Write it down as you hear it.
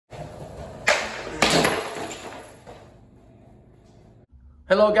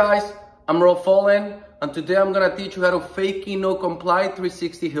Hello guys, I'm Rolf Fallen, and today I'm gonna teach you how to fakie no comply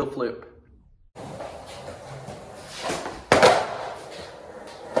 360 heel flip.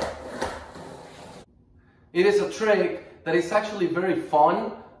 It is a trick that is actually very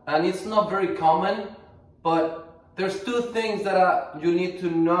fun and it's not very common, but there's two things that you need to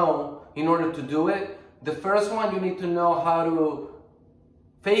know in order to do it. The first one, you need to know how to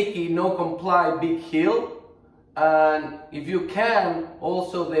fakie no comply big heel. And if you can,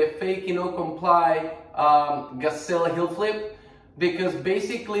 also the fakie no comply gazelle heel flip, because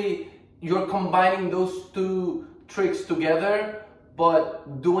basically you're combining those two tricks together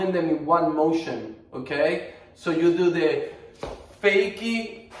but doing them in one motion. Okay, so you do the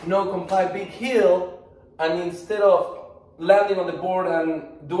fakie no comply big heel, and instead of landing on the board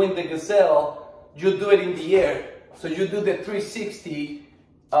and doing the gazelle, you do it in the air. So you do the 360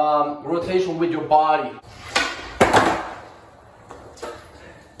 rotation with your body.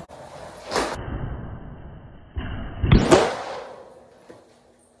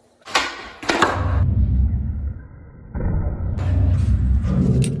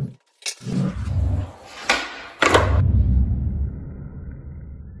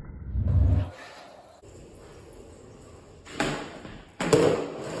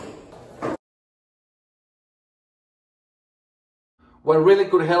 What really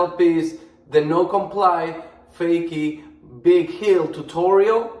could help is the no comply fakie big heel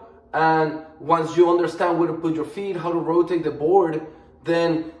tutorial, and once you understand where to put your feet, how to rotate the board,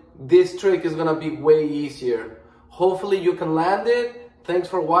 then this trick is gonna be way easier. Hopefully you can land it. Thanks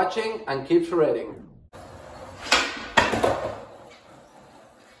for watching and keep shredding.